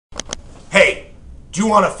Do you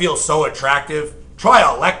want to feel so attractive? Try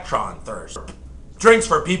Electron Thirst. Drinks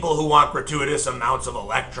for people who want gratuitous amounts of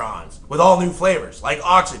electrons, with all new flavors, like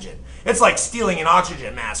oxygen. It's like stealing an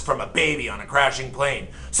oxygen mask from a baby on a crashing plane.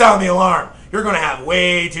 Sound the alarm. You're going to have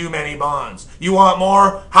way too many bonds. You want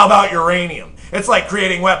more? How about uranium? It's like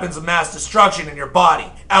creating weapons of mass destruction in your body.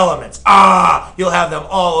 Elements. You'll have them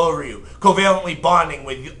all over you, covalently bonding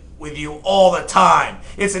with you all the time.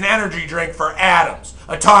 It's an energy drink for atoms.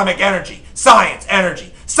 Atomic energy. Science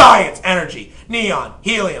energy. Science energy. Neon,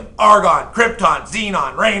 helium, argon, krypton,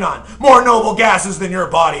 xenon, radon. More noble gases than your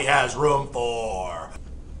body has room for.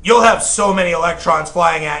 You'll have so many electrons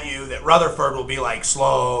flying at you that Rutherford will be like,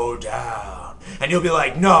 slow down. And you'll be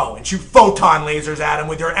like, no, and shoot photon lasers at him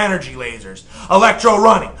with your energy lasers. Electro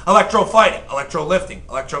running, electro fighting, electro lifting,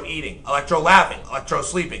 electro eating, electro laughing, electro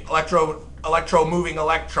sleeping, electro moving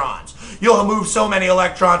electrons. You'll move so many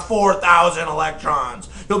electrons, 4,000 electrons.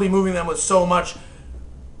 You'll be moving them with so much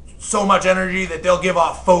energy that they'll give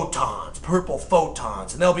off photons, purple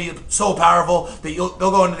photons, and they'll be so powerful that they'll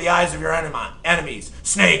go into the eyes of your enemies.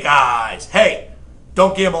 Snake eyes. Hey,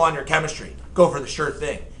 don't gamble on your chemistry. Go for the sure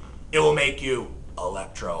thing. It will make you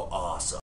electro awesome.